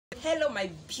Hello my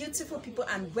beautiful people,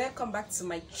 and welcome back to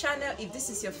my channel. If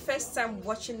this is your first time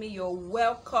watching me, you're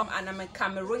welcome, and I'm a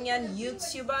Cameroonian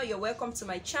YouTuber. You're welcome to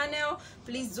my channel.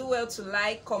 Please do well to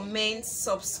like, comment,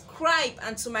 subscribe,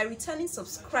 and to my returning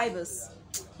subscribers,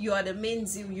 you are the main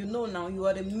deal. You know now, you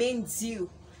are the main deal.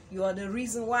 You are the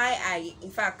reason why I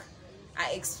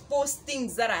expose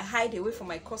things that I hide away from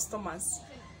my customers.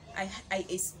 I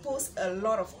expose a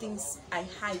lot of things I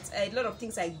hide, a lot of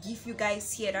things I give you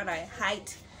guys here that I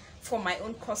hide for my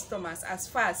own customers, as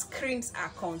far as creams are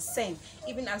concerned,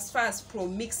 even as far as pro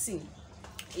mixing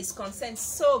is concerned.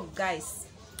 So guys,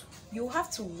 you have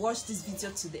to watch this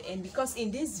video to the end, because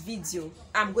in this video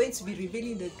I'm going to be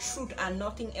revealing the truth and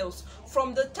nothing else.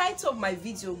 From the title of my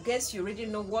video, guess you already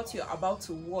know what you're about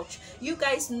to watch. You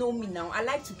guys know me now, I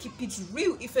like to keep it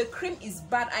real. If a cream is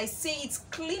bad, I say it's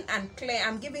clean and clear.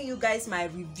 I'm giving you guys my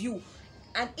review.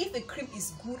 And if a cream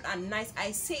is good and nice,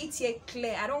 I say it here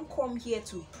clear. I don't come here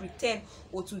to pretend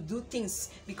or to do things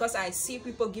because I see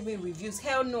people giving reviews.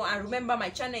 Hell no. And remember, my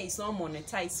channel is not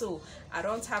monetized, so I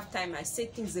don't have time. I say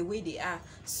things the way they are.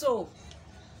 So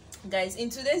guys, in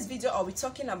today's video I'll be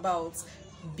talking about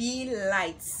Be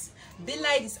Light. Be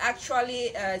Light is actually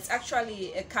it's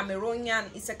actually a Cameroonian,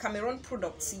 it's a Cameroon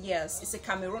product. Yes, it's a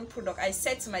Cameroon product. I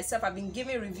said to myself, I've been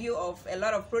giving review of a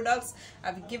lot of products.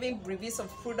 I've been giving reviews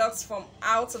of products from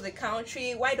out of the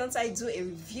country. Why don't I do a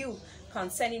review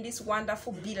concerning this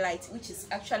wonderful Be Light, which is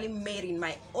actually made in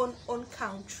my own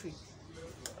country,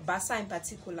 Bassa in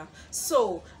particular.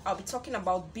 So I'll be talking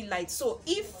about Be Light. So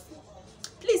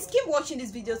please keep watching this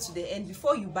video to the end.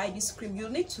 Before you buy this cream, you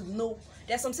need to know,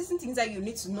 there are some certain things that you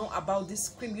need to know about this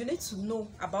cream. You need to know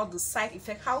about the side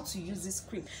effect, how to use this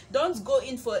cream. Don't go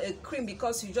in for a cream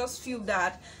because you just feel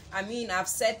that, I've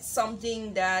said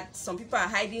something that some people are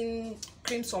hiding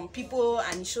creams from people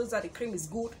and it shows that the cream is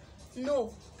good.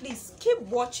 No, please keep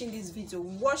watching this video.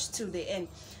 Watch till the end.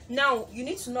 Now you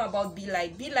need to know about Be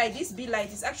Light. This Be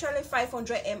Light is actually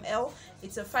 500 ml.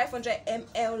 It's a 500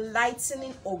 ml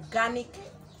lightening organic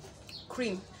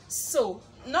cream. So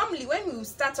normally when we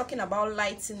start talking about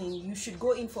lightening, you should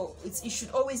go in for it. It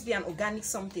should always be an organic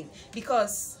something,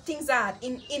 because things that are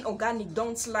inorganic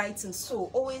don't lighten. So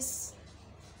always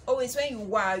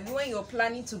when you're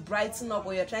planning to brighten up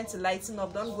or you're trying to lighten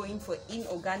up, don't go in for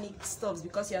inorganic stuffs,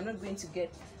 because you're not going to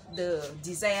get the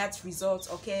desired results.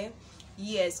 Okay,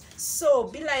 yes. So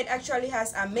Be Light actually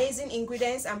has amazing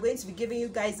ingredients. I'm going to be giving you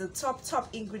guys the top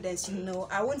ingredients.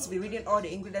 I won't be reading all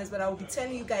the ingredients, but I will be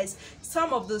telling you guys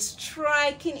some of the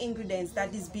striking ingredients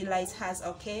that this Be Light has.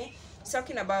 Okay,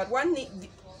 talking about one thing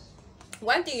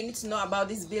you need to know about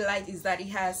this Be Light is that it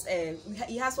has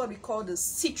what we call the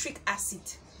citric acid.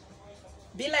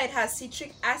 Be Light has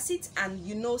citric acid, and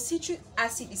citric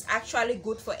acid is actually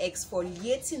good for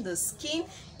exfoliating the skin.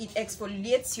 It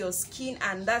exfoliates your skin,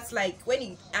 and that's like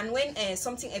when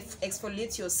something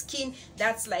exfoliates your skin,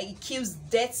 that's like it kills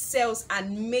dead cells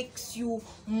and makes you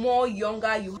more younger.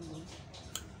 When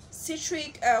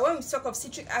we talk of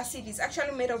citric acid, it's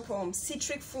actually made up from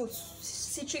citric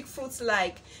fruits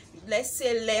like, let's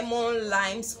say, lemon,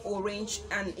 limes, orange,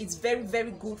 and it's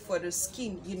very good for the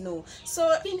skin.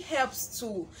 So it helps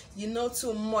to to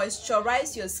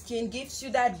moisturize your skin, gives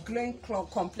you that glowing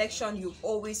complexion you've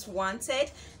always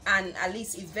wanted, and at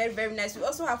least it's very nice. We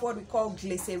also have what we call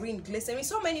glycerin.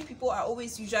 So many people are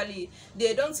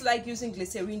they don't like using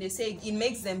glycerin. They say it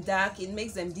makes them dark, it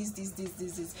makes them this.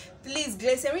 Please,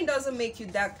 glycerin doesn't make you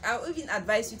dark. I'll even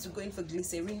advise you to go in for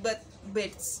glycerin, but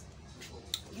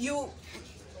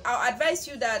I'll advise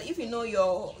you that if you know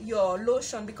your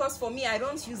lotion, because for me, I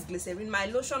don't use glycerin. My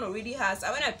lotion already has,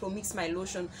 when I mix my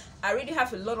lotion, I already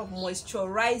have a lot of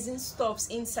moisturizing stuffs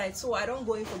inside, so I don't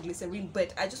go in for glycerin.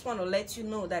 But I just want to let you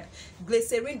know that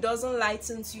glycerin doesn't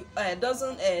lighten you,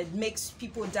 doesn't make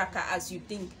people darker as you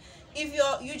think. If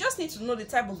you just need to know the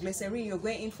type of glycerin you're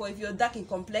going in for. If you're dark in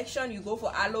complexion, you go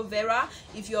for aloe vera.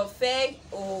 If you're fair,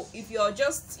 or if you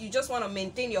just want to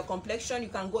maintain your complexion, you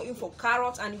can go in for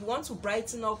carrot. And if you want to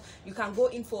brighten up, you can go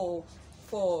in for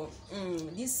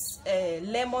this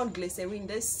lemon glycerin,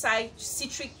 this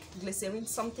citric glycerin,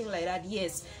 something like that.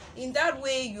 Yes, in that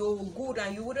way you're good.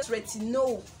 And you would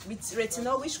retinol,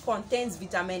 which contains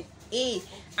vitamin A,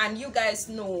 and you guys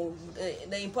know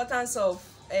the importance of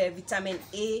vitamin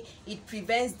A. It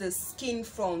prevents the skin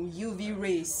from UV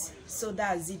rays. So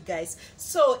that's it, guys.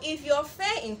 So if you're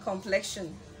fair in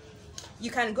complexion,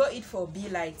 you can go in for Be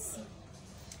Light.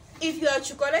 If you're a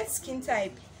chocolate skin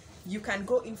type, you can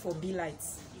go in for Be Light.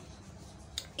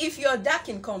 If you're dark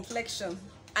in complexion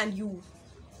and you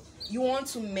want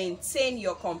to maintain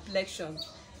your complexion,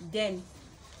 then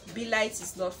Be Light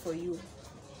is not for you.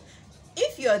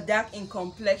 if you're dark in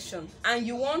complexion and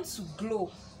you want to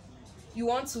glow, you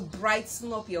want to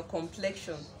brighten up your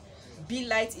complexion, Be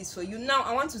Light is for you. Now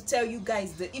I want to tell you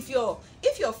guys that if you're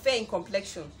fair in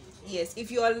complexion, yes, if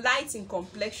you're light in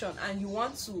complexion and you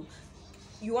want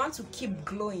to keep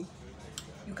glowing,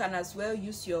 you can as well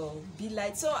use your Be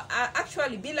Light. So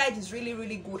actually Be Light is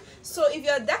really good. So if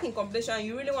you're dark in complexion and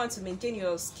you really want to maintain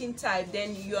your skin type,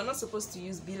 then you are not supposed to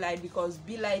use Be Light, because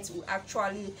Be Light will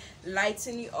actually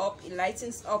lighten you up. It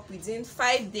lightens up within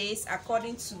 5 days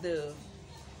according to the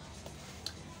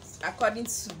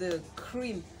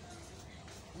cream.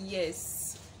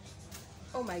 Yes.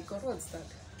 Oh my god, what's that?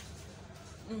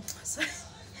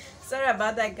 Sorry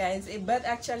about that, guys. A bird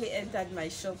actually entered my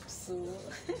shop, so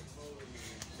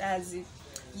that's it.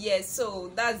 Yes,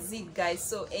 so that's it, guys.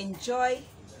 So enjoy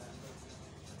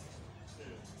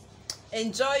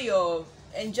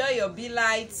your Be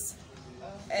Light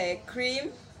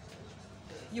cream.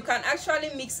 You can actually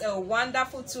mix a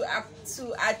wonderful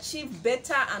to achieve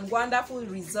better and wonderful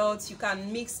results. You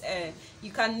can mix an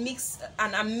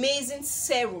amazing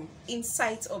serum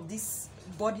inside of this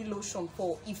body lotion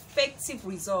for effective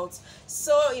results.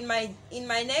 So in my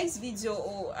next video,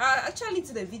 or actually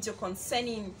to the video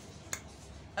concerning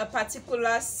a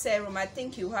particular serum, I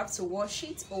think you have to watch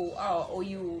it, or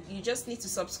you just need to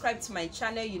subscribe to my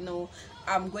channel. You know,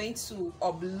 I'm going to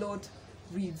upload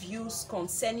reviews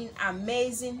concerning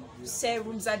amazing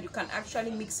serums that you can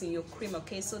actually mix in your cream.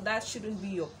 Okay, so that shouldn't be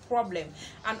your problem.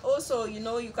 And also, you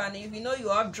know, you can, if you know you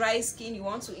have dry skin, you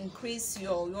want to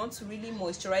really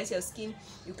moisturize your skin,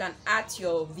 you can add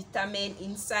your vitamin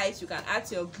inside, you can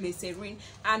add your glycerin,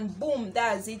 and boom,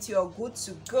 that's it, you're good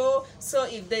to go. So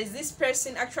if there's this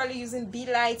person actually using Be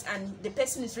Light and the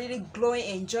person is really glowing,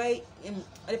 enjoying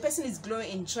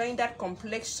that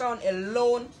complexion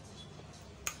alone,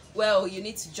 well, you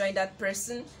need to join that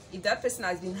person. If that person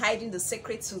has been hiding the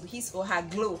secret to his or her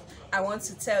glow, I want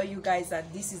to tell you guys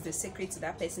that this is the secret to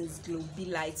that person's glow. Be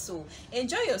Light. So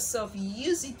enjoy yourself,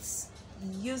 use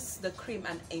the cream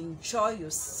and enjoy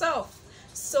yourself.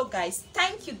 So guys,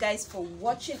 thank you guys for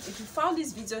watching. If you found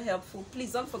this video helpful,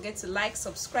 please don't forget to like,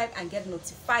 subscribe and get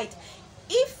notified.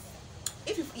 If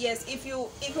you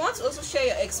want to also share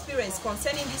your experience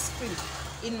concerning this cream,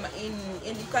 you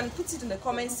can put it in the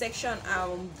comment section.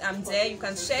 I'm there. You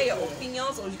can share your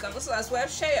opinions, or you can also as well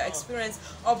share your experience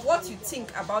of what you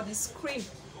think about this cream.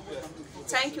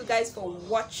 Thank you guys for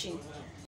watching.